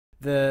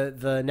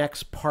the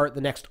next part,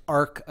 the next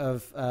arc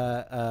of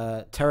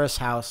Terrace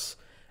House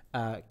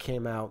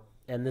came out.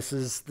 And this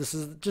is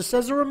just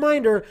as a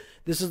reminder,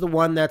 this is the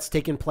one that's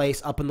taking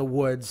place up in the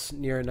woods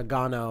near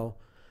Nagano,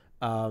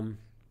 and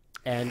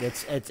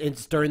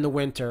it's during the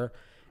winter.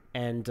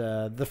 And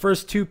the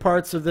first 2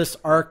 parts of this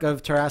arc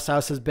of Terrace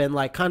House has been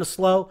like kind of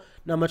slow,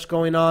 not much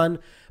going on.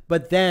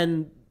 But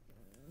then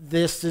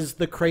this is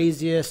the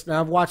craziest.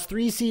 Now I've watched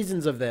 3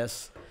 seasons of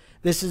this.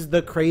 This is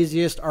the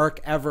craziest arc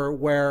ever,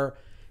 where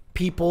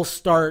people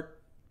start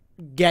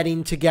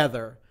getting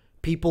together.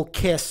 People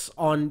kiss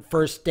on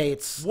first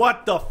dates.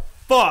 What the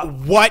fuck?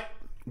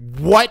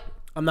 What?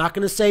 I'm not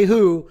going to say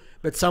who,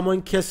 but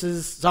someone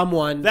kisses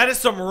someone. That is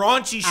some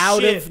raunchy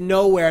out shit. of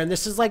nowhere. And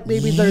this is like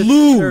maybe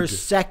their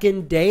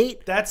second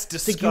date. That's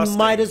disgusting. Like you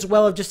might as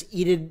well have just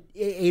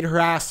ate her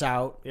ass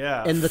out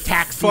in the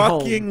taxi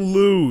Fucking home.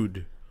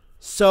 lewd.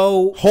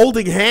 So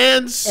holding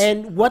hands.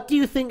 And what do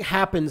you think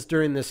happens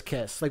during this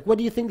kiss? Like, what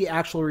do you think the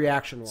actual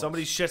reaction was?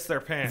 Somebody shits their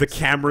pants. The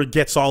camera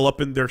gets all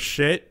up in their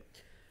shit.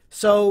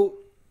 So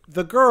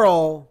the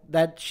girl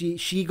that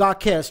she got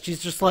kissed,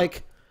 she's just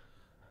like,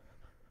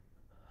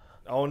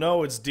 oh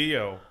no, it's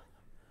Dio.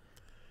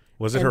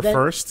 Was it her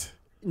first?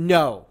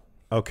 No.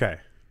 Okay.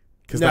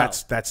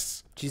 Because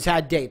that's she's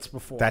had dates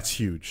before. That's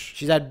huge.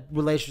 She's had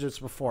relationships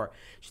before.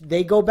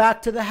 They go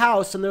back to the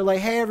house and they're like,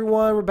 "Hey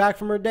everyone, we're back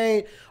from our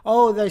date.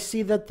 Oh, they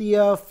see that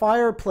the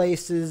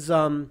fireplace is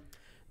doesn't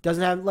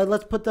have.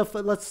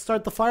 Let's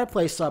start the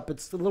fireplace up.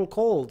 It's a little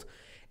cold."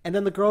 And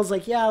then the girl's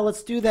like, "Yeah,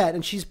 let's do that."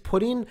 And she's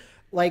putting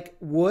like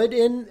wood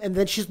in, and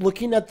then she's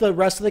looking at the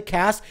rest of the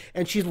cast,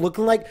 and she's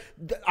looking like,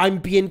 "I'm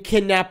being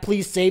kidnapped.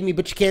 Please save me."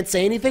 But she can't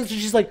say anything, so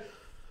she's like,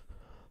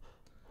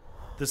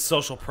 this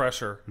social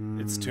pressure,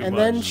 it's too much. And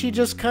then she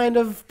just kind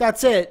of,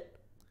 that's it.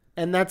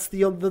 And that's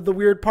the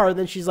weird part. And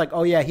then she's like,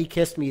 "Oh yeah, he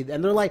kissed me."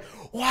 And they're like,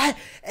 "What?"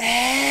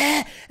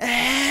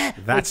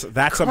 That's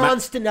a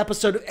constant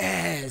episode of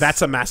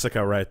That's a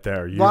massacre right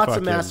there. Lots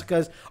of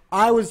massacres.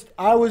 I was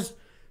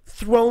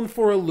thrown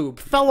for a loop.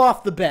 Fell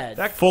off the bed.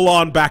 Full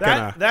on back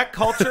that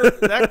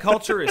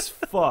culture is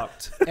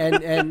fucked.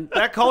 And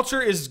that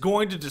culture is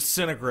going to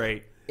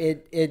disintegrate.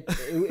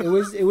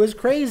 It was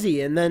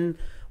crazy. And then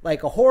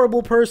like a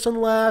horrible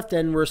person left,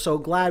 and we're so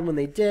glad when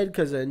they did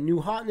because a new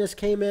hotness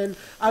came in.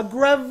 A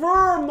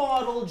gravure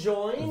model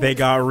joined. They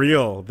got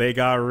real. She's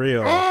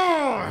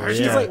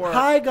like,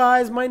 "Hi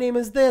guys, my name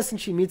is this," and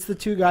she meets the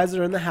 2 guys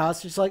that are in the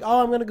house. She's like,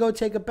 "Oh, I'm gonna go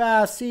take a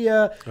bath. See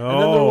ya."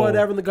 And then they're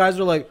whatever, and the guys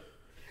are like,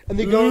 and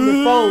they go on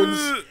their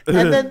phones,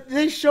 and then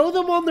they show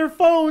them on their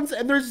phones,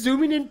 and they're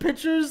zooming in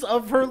pictures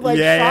of her like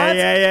shots, and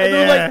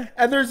they're like,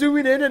 and they're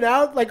zooming in and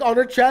out like on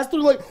her chest.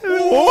 They're like,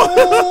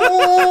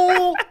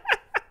 "Oh!"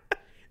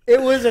 It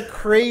was a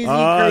crazy,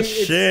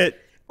 crazy shit.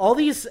 All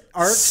these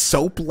arcs,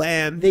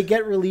 Soapland, they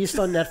get released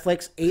on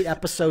Netflix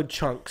 8-episode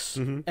chunks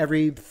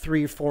every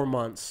 3-4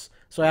 months.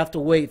 So I have to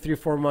wait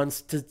 3-4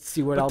 months to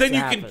see what else happens.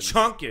 But then you can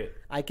chunk it.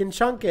 I can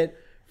chunk it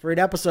for 8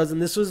 episodes, and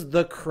this was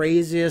the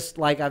craziest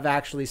like I've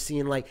actually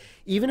seen. Like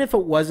even if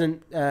it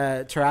wasn't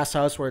Terrace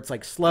House where it's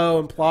like slow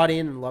and plotting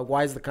and like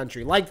why is the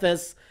country like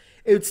this,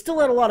 it still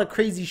had a lot of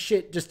crazy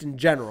shit just in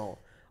general.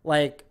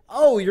 Like,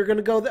 oh, you're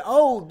gonna go there.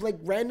 Oh, like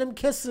random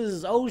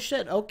kisses. Oh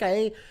shit.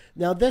 Okay,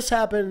 now this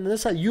happened.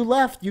 You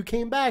left. You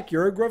came back.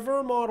 You're a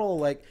gravure model.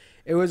 Like,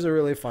 it was a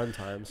really fun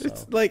time. So.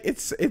 It's like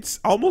it's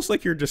almost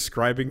like you're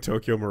describing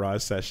Tokyo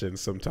Mirage Sessions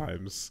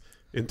sometimes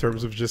in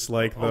terms of just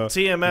like the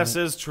TMS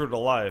is true to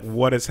life.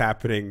 What is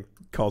happening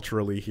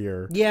culturally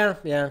here? Yeah,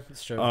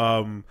 it's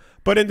true.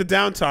 But in the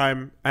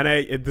downtime,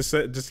 and this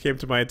just came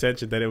to my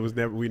attention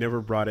that we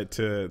never brought it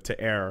to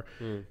air.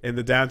 In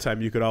the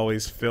downtime, you could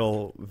always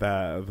fill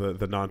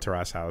the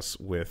non-Terrace House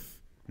with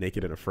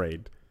Naked and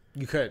Afraid.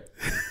 You could,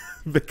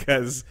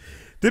 because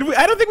did we?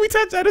 I don't think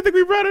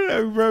we brought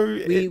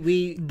it.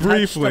 We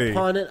briefly touched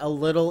upon it a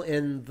little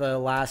in the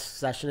last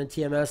session of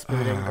TMS, but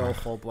we didn't go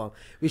full blown.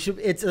 We should.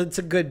 It's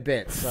a good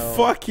bit. So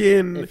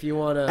fucking if you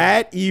want to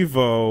at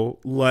Evo,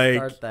 like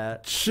start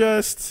that.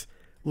 Just.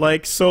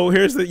 Like, so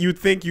here's the you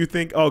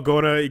think oh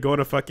going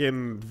to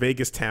fucking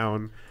Vegas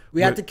town.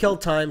 We have to kill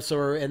time, so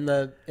we're in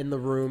the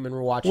room and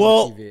we're watching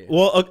TV.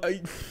 Well,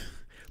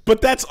 but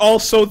that's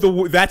also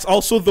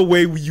the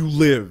way you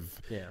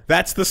live. Yeah.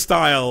 That's the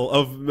style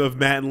of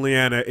Matt and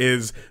Leanna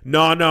is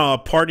no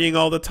partying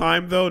all the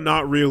time though,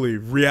 not really.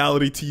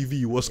 Reality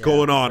TV, what's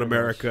going on,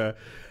 America?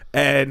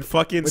 And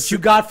fucking what you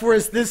got for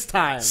us this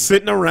time?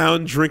 Sitting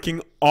around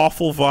drinking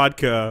awful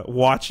vodka,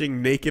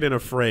 watching Naked and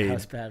Afraid.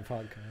 That's bad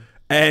vodka.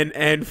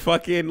 And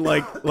fucking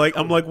like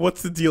I'm like,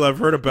 what's the deal? I've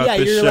heard about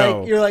this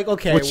show. You're like,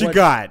 okay, what you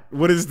got?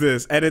 What is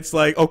this? And it's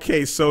like,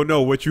 okay, so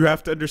no, what you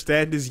have to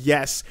understand is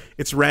yes,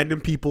 it's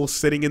random people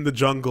sitting in the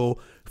jungle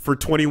for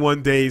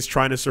 21 days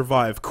trying to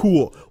survive.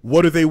 Cool.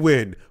 What do they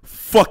win?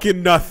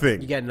 Fucking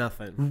nothing. You get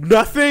nothing.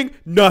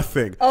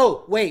 Nothing.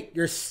 Oh wait,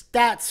 your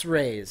stats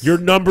raise. Your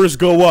numbers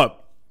go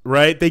up.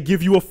 right? They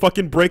give you a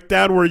fucking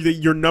breakdown where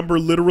your number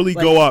literally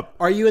Like, go up.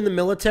 Are you in the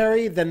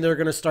military? Then they're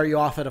going to start you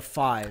off at a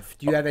 5.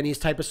 Do you have any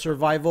type of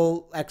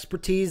survival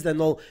expertise? Then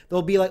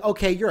they'll be like,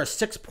 okay, you're a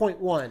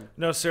 6.1.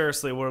 No,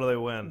 seriously, what do they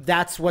win?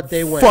 That's what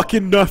they win.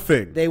 Fucking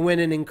nothing. They win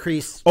an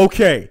increase.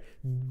 Okay,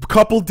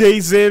 couple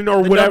days in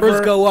or The whatever.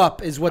 numbers go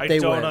up is what I they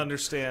don't win.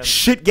 understand.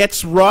 Shit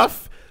gets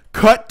rough.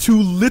 Cut to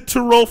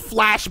literal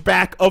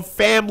flashback of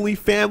family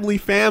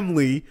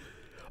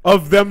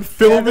of them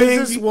filming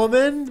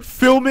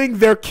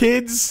their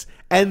kids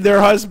and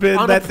their husband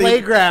on that a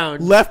playground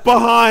they left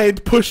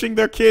behind, pushing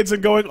their kids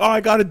and going, "Oh,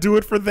 I got to do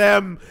it for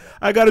them.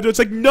 I got to do it." It's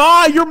like,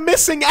 nah, you're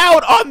missing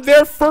out on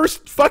their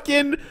first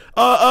fucking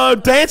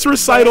dance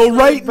recital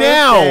right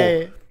now.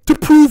 To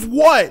prove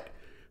what?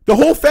 The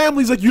whole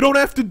family's like, you don't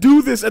have to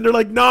do this, and they're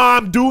like, nah,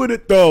 I'm doing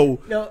it though,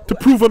 to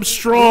prove I'm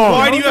strong.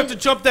 Why do you have to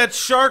jump that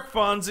shark,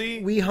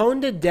 Fonzie? We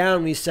honed it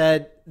down. We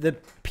said the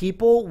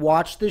people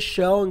watch this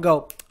show and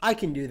go, I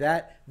can do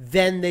that.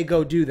 Then they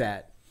go do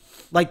that.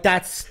 Like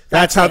that's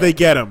how it. they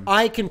get them.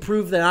 I can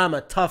prove that I'm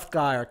a tough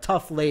guy or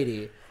tough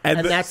lady,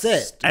 and that's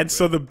it. And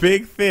so the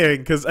big thing,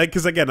 because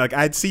again, like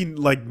I'd seen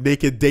like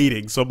Naked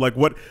Dating, so I'm like,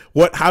 what?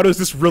 How does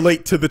this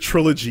relate to the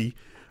trilogy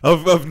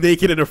of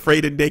Naked and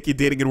Afraid and Naked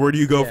Dating, and where do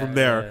you go from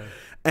there? Yeah.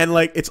 And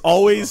like it's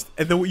always,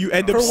 and then what you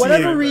end up for seeing,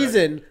 whatever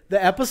reason,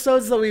 the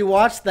episodes that we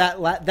watched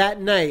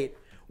that night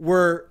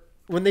were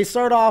when they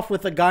start off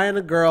with a guy and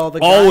a girl.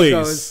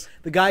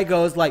 The guy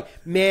goes like,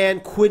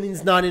 "Man,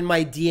 quitting's not in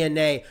my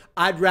DNA.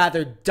 I'd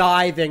rather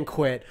die than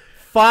quit."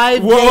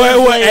 5 days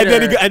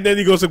later, and then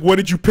he goes like, "What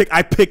did you pick?"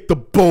 I picked the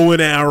bow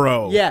and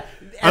arrow. Yeah,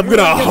 I'm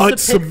gonna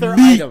hunt some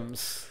meat.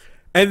 Items.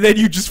 And then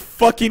you just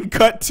fucking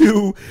cut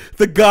to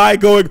the guy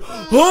going,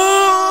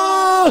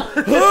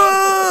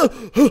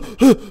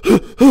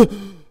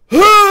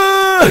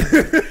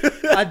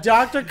 a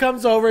doctor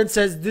comes over and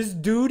says, this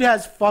dude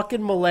has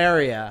fucking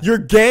malaria. Your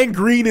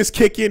gangrene is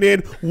kicking in.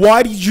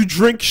 Why did you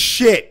drink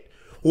shit?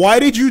 Why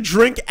did you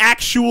drink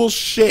actual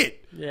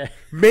shit? Yeah.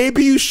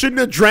 Maybe you shouldn't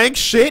have drank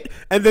shit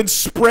and then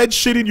spread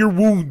shit in your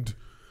wound.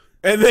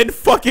 And then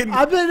fucking...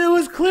 I bet it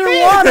was clear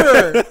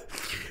water.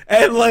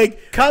 And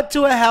like, cut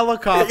to a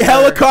helicopter.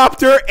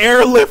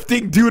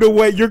 Airlifting dude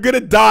away. You're gonna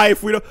die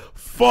if we don't.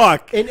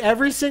 Fuck. In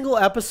every single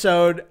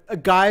episode,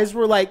 guys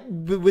were like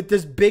with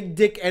this big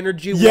dick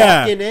energy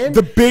walking in.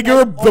 The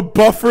bigger, the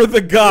buffer the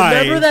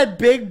guy. Remember that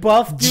big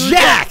buff dude?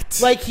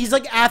 Jacked. Like he's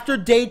like after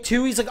day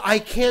 2, he's like, I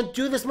can't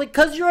do this. I'm like,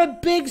 cause you're a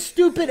big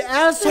stupid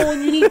asshole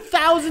and you need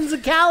thousands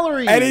of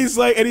calories. And he's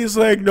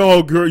like,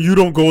 no, girl, you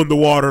don't go in the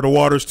water. The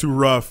water's too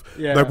rough.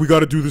 Yeah. Like we got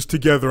to do this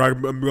together.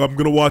 I'm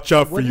gonna watch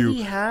out for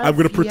you. I'm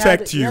gonna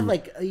protect you.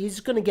 Like he's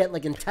gonna get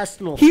like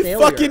intestinal failure.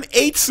 He fucking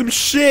ate some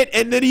shit,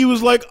 and then he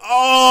was like,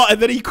 oh, and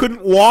then he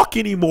couldn't walk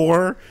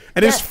anymore,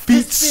 and his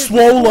feet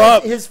swole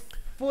up. His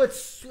foot.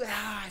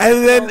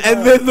 And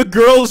then the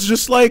girl's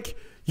just like,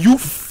 you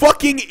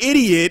fucking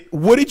idiot!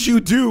 What did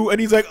you do?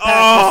 And he's like,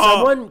 oh. If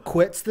someone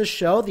quits the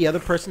show, the other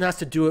person has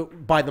to do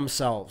it by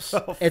themselves.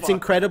 It's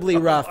incredibly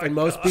rough, and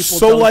most people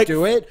don't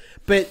do it.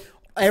 But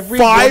every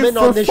woman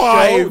on this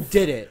show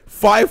did it.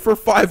 5 for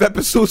 5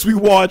 episodes we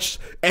watched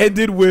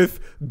ended with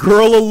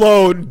girl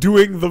alone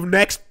doing the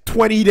next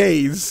 20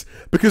 days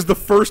because the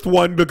first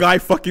one the guy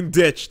fucking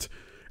ditched.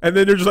 And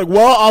then they're just like,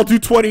 well, I'll do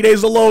 20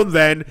 days alone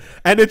then.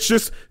 And it's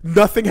just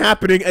nothing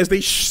happening as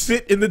they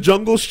sit in the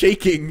jungle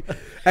shaking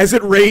as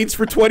it rains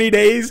for 20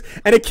 days.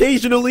 And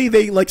occasionally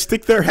they like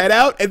stick their head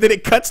out and then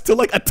it cuts to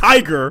like a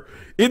tiger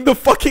in the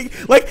fucking,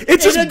 like,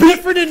 it's in just a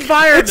different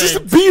environment. It's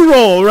just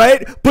B-roll,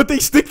 right? But they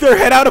stick their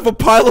head out of a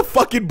pile of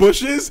fucking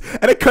bushes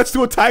and it cuts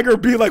to a tiger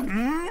being like,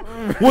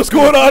 what's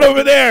going on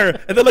over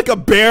there? And then like a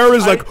bear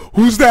is like,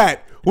 who's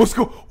that? What's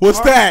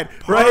that?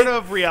 Right? Part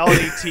of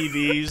reality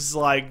TV's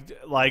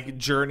like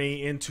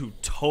journey into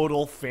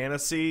total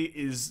fantasy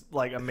is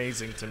like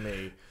amazing to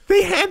me.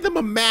 They hand them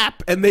a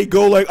map and they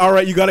go like, all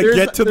right, you got to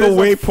get to the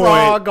waypoint.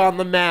 Frog on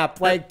the map.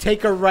 Like,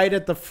 take a right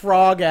at the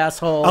frog,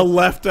 asshole. A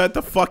left at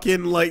the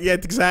fucking, like, yeah,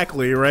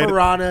 exactly, right?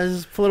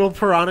 Piranhas, little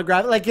piranha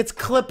graphic. Like, it's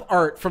clip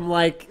art from,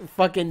 like,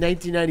 fucking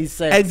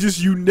 1996. And just,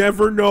 you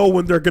never know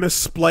when they're going to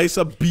splice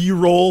a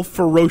B-roll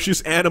ferocious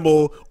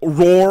animal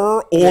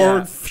roar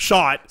or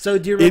shot. So,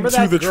 do you remember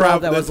that girl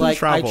that was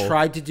like, I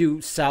tried to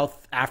do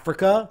South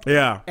Africa?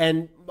 Yeah.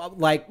 And,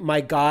 like,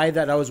 my guy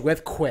that I was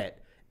with quit.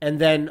 And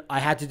then I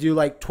had to do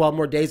like 12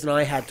 more days and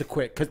I had to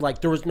quit because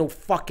like there was no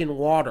fucking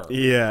water.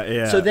 Yeah,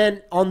 yeah. So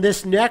then on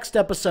this next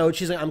episode,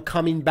 she's like, I'm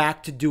coming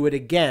back to do it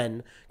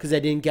again because I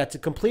didn't get to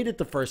complete it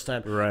the first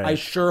time. Right. I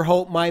sure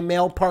hope my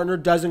male partner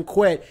doesn't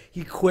quit.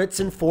 He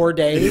quits in 4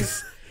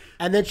 days.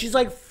 And then she's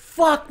like,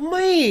 fuck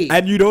me.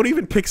 And you don't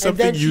even pick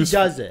something useful. And then she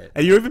does it.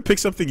 And you don't even pick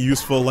something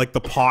useful like the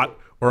pot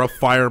or a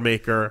fire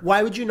maker.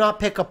 Why would you not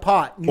pick a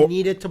pot? You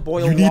need it to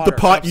boil water. You need the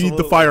pot, absolutely. You need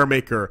the fire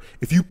maker.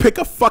 If you pick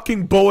a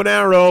fucking bow and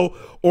arrow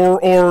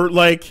or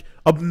like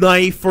a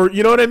knife or,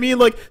 you know what I mean?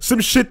 Like some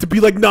shit to be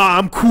like, nah,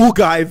 I'm cool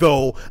guy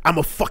though. I'm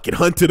a fucking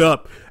hunted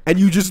up. And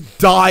you just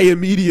die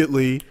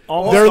immediately.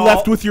 They're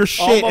left with your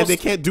shit and they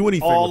can't do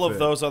anything all with of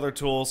those other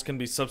tools can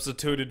be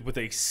substituted with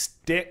a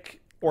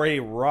stick or a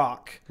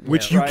rock.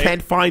 Which you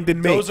can't find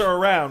and make. Those are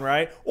around,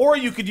 right? Or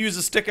you could use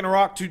a stick and a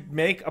rock to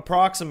make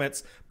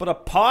approximates. But a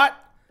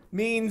pot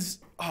means,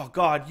 oh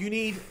God, you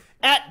need,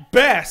 at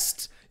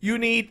best, you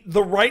need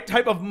the right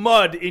type of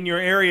mud in your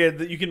area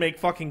that you can make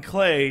fucking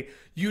clay.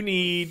 You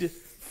need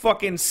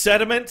fucking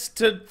sediment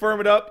to firm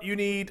it up. You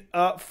need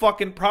a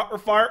fucking proper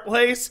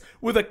fireplace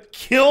with a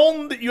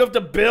kiln that you have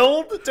to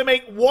build to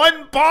make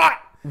one pot.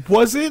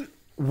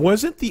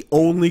 Wasn't the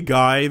only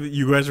guy that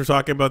you guys were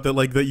talking about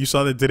that you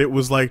saw that did it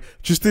was like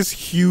just this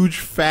huge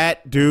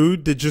fat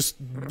dude that just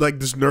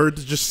like this nerd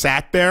that just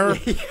sat there?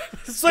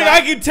 It's like,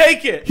 I can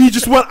take it. He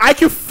just went, I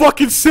can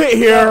fucking sit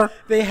here.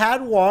 They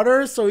had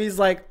water, so he's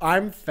like,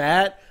 I'm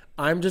fat.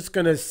 I'm just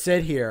going to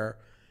sit here.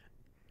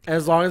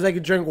 As long as I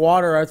can drink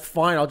water, that's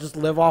fine. I'll just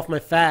live off my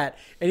fat.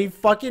 And he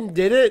fucking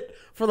did it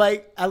for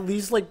like at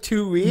least like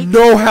 2 weeks.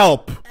 No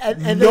help.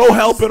 And no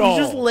help at all.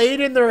 He just laid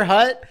in their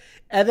hut.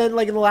 And then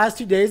like in the last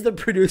 2 days, the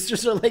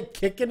producers are like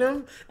kicking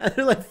him. And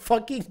they're like,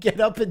 fucking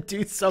get up and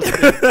do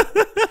something.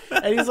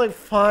 And he's like,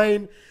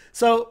 fine.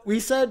 So we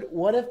said,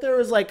 what if there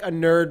was like a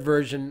nerd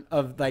version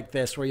of like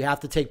this where you have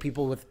to take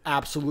people with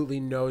absolutely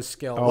no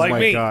skill? Oh Like my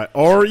me. God.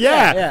 Or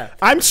Yeah.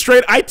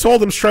 I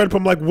told him straight up,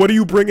 I'm like, what are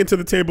you bringing to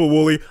the table,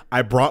 Wooly?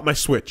 I brought my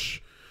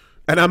Switch.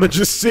 And I'm going to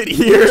just sit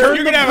here.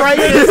 You're going to have a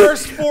good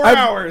first 4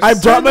 hours. I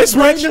brought my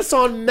Switch. Brightness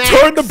on max.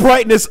 Turn the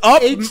brightness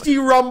up.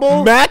 HD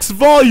Rumble. Max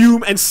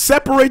volume and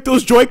separate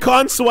those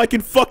Joy-Cons so I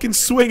can fucking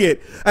swing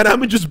it. And I'm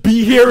going to just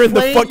be here in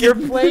the fucking... You're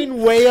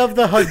playing Way of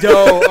the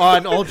Hado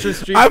on Ultra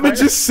Street I'm going Fighter.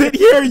 to just sit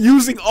here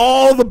using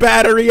all the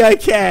battery I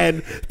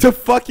can to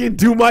fucking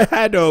do my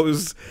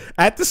Hados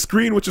at the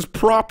screen, which is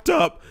propped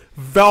up,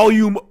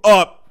 volume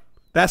up.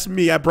 That's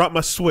me. I brought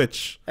my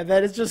Switch. And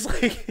then it's just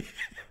like...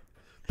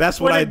 That's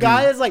what when I a do.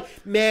 guy is like,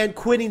 man,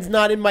 quitting's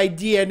not in my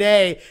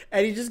DNA,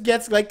 and he just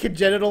gets like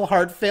congenital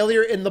heart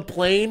failure in the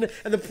plane,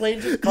 and the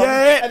plane just comes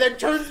and then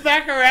turns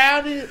back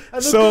around, and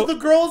the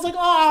girl's like,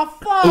 oh,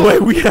 fuck.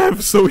 Wait, we have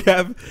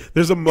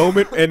there's a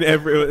moment in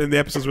the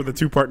episodes where the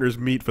two partners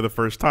meet for the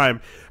first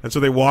time, and so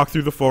they walk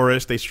through the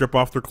forest, they strip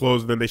off their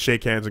clothes, and then they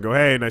shake hands and go,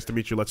 hey, nice to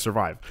meet you, let's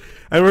survive.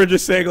 And we're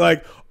just saying,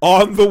 like,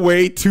 on the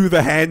way to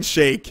the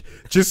handshake,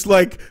 just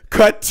like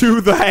cut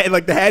to the hand,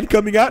 like the hand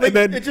coming out, and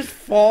then it just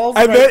falls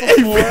and right then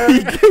before.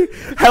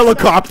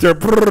 helicopter,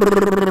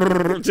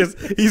 just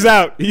he's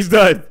out, he's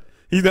done,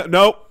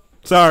 nope,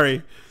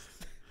 sorry.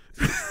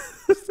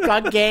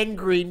 Got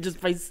gangrene just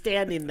by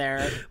standing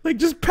there. Like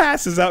just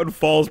passes out and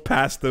falls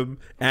past them,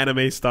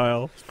 anime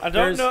style. I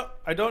don't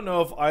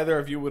know if either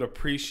of you would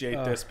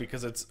appreciate this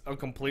because it's a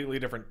completely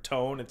different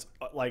tone. It's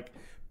like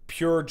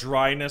pure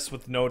dryness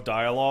with no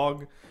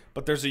dialogue.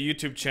 But there's a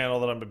YouTube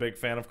channel that I'm a big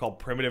fan of called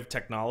Primitive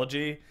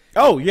Technology.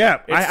 Oh yeah,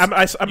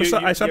 I sub to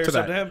you're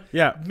that. Him?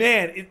 Yeah,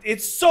 man,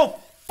 it's so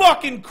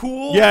fucking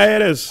cool. Yeah,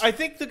 it is. I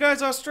think the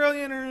guy's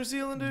Australian or New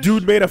Zealandish.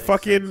 Dude made a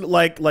fucking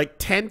like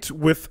tent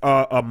with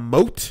a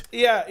moat.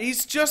 Yeah,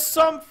 he's just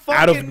some fucking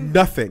out of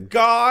nothing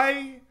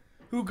guy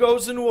who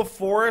goes into a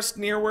forest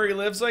near where he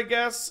lives, I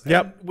guess.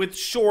 Yep. With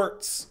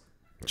shorts.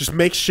 Just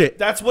make shit.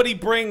 That's what he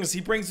brings. He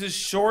brings his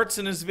shorts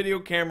and his video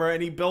camera,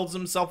 and he builds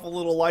himself a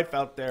little life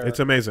out there. It's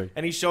amazing.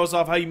 And he shows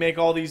off how you make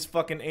all these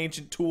fucking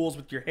ancient tools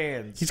with your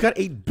hands. He's got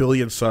 8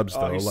 billion subs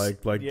though,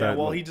 like yeah, that.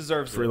 well, he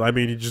deserves it. I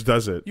mean, he just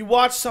does it. You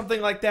watch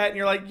something like that, and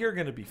you're like, you're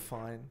gonna be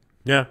fine.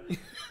 Yeah.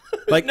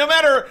 Like no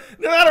matter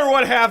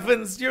what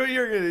happens, you're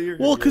gonna.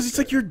 Well, because it's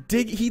like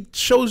he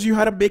shows you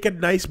how to make a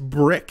nice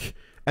brick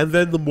and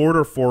then the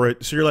mortar for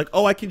it. So you're like,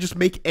 oh, I can just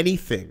make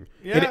anything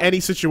in any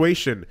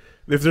situation.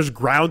 If there's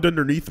ground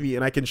underneath me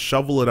and I can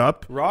shovel it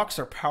up. Rocks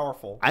are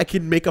powerful. I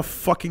can make a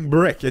fucking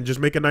brick and just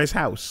make a nice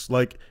house.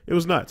 Like, it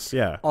was nuts,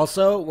 yeah.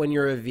 Also, when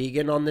you're a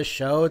vegan on this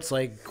show, it's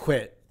like,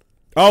 quit.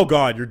 Oh,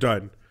 God, you're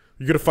done.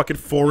 You're going to fucking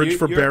forage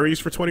for berries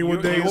for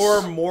 21 days?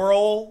 Your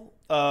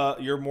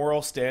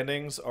moral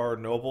standings are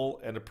noble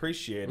and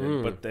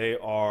appreciated, but they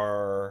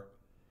are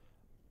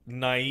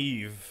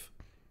naive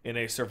in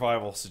a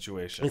survival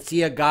situation. I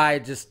see a guy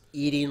just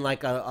eating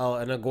like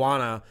an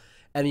iguana,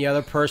 and the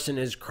other person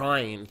is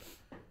crying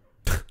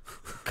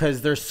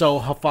because they're so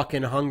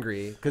fucking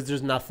hungry because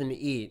there's nothing to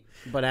eat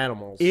but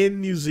animals. In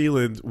New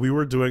Zealand, we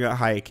were doing a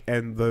hike,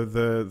 and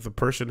the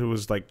person who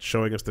was like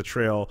showing us the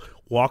trail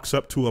walks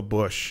up to a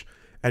bush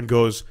and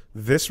goes,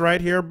 "This right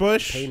here,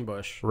 bush, Pain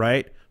bush,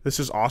 right? This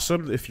is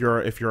awesome. If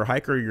you're a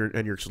hiker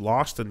and you're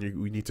lost and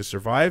you need to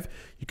survive,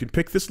 you can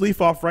pick this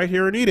leaf off right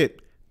here and eat it.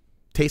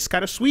 Tastes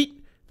kind of sweet.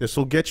 This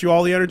will get you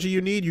all the energy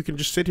you need. You can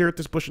just sit here at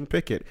this bush and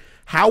pick it.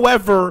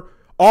 However,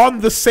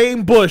 on the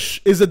same bush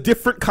is a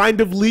different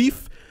kind of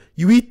leaf.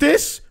 You eat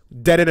this,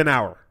 dead in an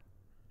hour.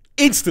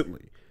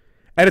 Instantly.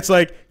 And it's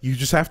like, you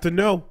just have to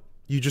know.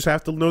 You just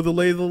have to know the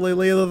lay of the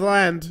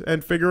land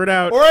and figure it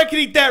out. Or I could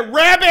eat that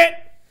rabbit!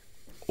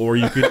 Or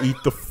you could eat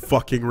the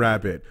fucking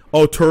rabbit.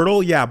 Oh,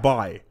 turtle? Yeah,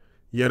 bye.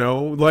 You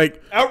know,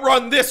 like...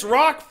 Outrun this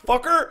rock,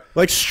 fucker!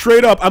 Like,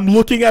 straight up, I'm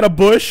looking at a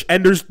bush,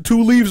 and there's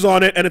 2 leaves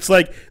on it, and it's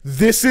like,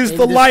 this is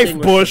the life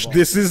bush,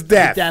 this is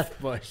death. The death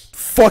bush.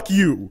 Fuck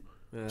you.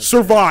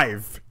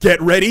 Survive.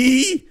 Get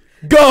ready.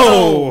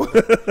 Go!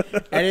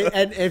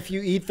 And if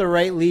you eat the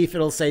right leaf,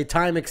 it'll say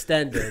time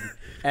extended.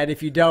 And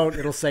if you don't,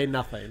 it'll say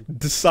nothing.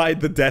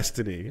 Decide the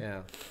destiny.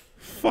 Yeah.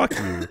 Fuck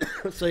you.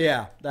 So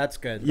yeah, that's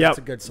good. Yep. That's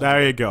a good song.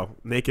 There you go.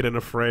 Naked and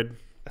Afraid.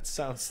 That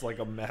sounds like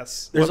a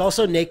mess. There's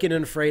also Naked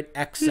and Afraid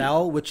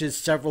XL, which is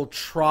several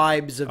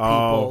tribes of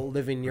people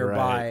living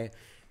nearby, right.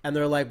 and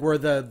they're like, we're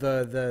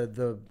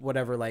the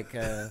whatever, like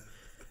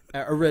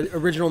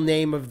original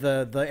name of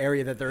the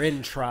area that they're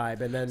in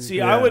tribe, and then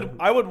See, I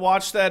would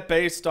watch that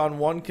based on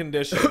one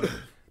condition,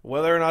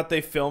 whether or not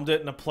they filmed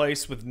it in a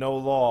place with no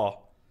law.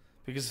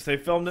 Because if they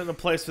filmed it in a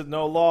place with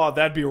no law,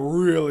 that'd be a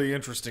really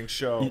interesting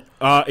show.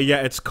 Yeah,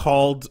 it's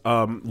called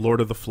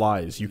Lord of the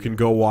Flies. You can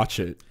go watch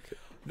it.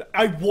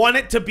 I want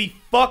it to be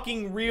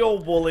fucking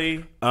real,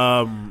 Wooly.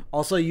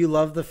 Also, you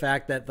love the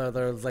fact that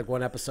there's like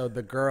one episode,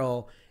 the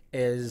girl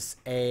is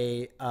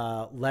a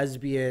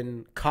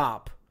lesbian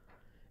cop,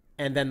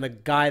 and then the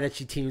guy that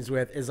she teams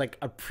with is like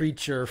a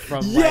preacher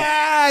from Utah.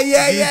 Yeah.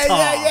 Yes.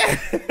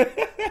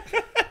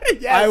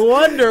 I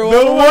wonder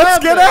what's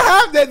gonna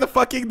happen.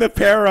 The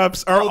pair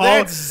ups are all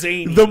that's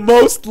zany. The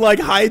most like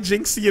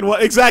hijinksy and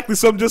what exactly.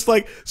 So I'm just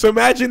like, so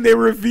imagine they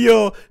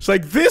reveal it's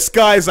like this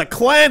guy's a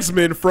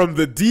Klansman from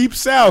the deep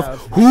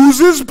south. Who's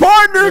his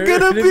partner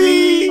gonna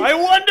be? I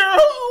wonder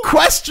who.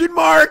 Question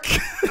mark.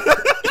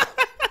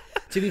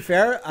 To be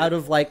fair, out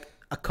of like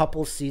a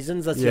couple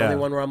seasons, that's the Yeah. only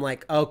one where I'm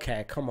like,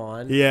 okay, come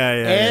on. Yeah.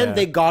 And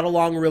they got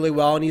along really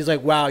well, and he's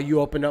like, wow,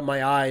 you opened up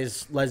my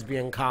eyes,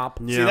 lesbian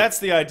cop. Yeah. See, that's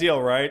the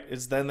ideal, right?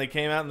 Is then they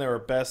came out and they were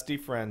bestie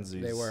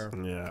frenzies. They were.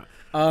 Yeah.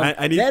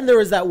 Then there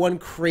was that one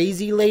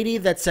crazy lady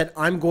that said,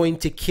 I'm going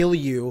to kill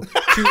you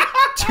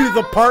to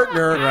the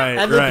partner. Right,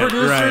 and the right,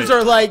 producers right.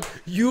 are like,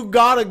 you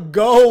gotta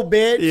go,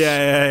 bitch.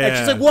 Yeah. And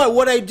she's like,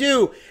 what'd I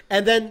do?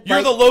 And then You're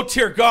like, the low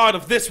tier god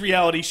of this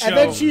reality show. and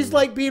then she's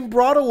like being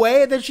brought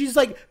away, and then she's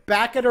like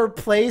back at her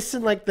place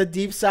in like the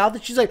deep south,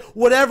 and she's like,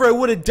 whatever, I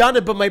would have done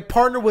it, but my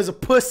partner was a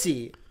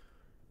pussy.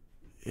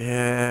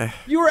 Yeah.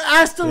 You were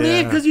asked to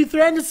leave because you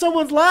threatened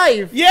someone's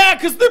life. yeah,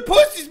 because they're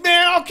pussies,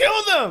 man. I'll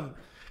kill them.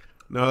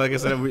 No, like I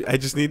said, I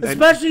just need.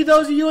 Especially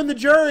those of you in the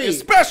jury.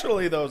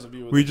 Especially those of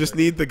you. We just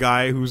need the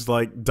guy who's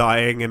like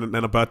dying and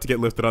about to get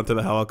lifted onto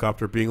the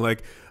helicopter being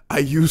like, I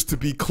used to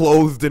be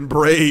clothed and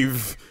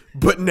brave,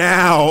 but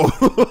now.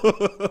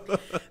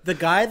 The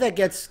guy that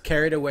gets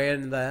carried away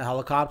in the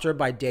helicopter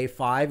by day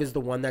 5 is the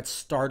one that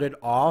started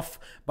off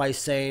by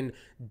saying,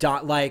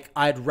 like,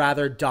 I'd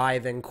rather die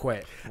than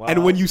quit. Wow.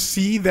 And when you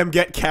see them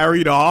get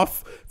carried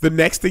off, the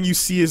next thing you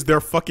see is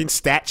their fucking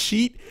stat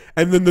sheet,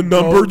 and then the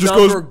number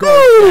goes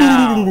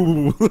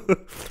down.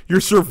 Your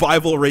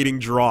survival rating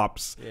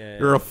drops. Yeah.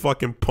 You're a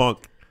fucking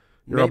punk.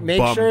 You're a Make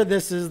bum. sure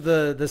this is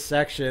the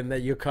section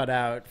that you cut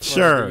out for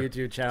Sure. the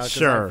YouTube channel, because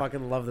Sure. I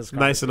fucking love this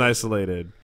Nice and conversation. isolated.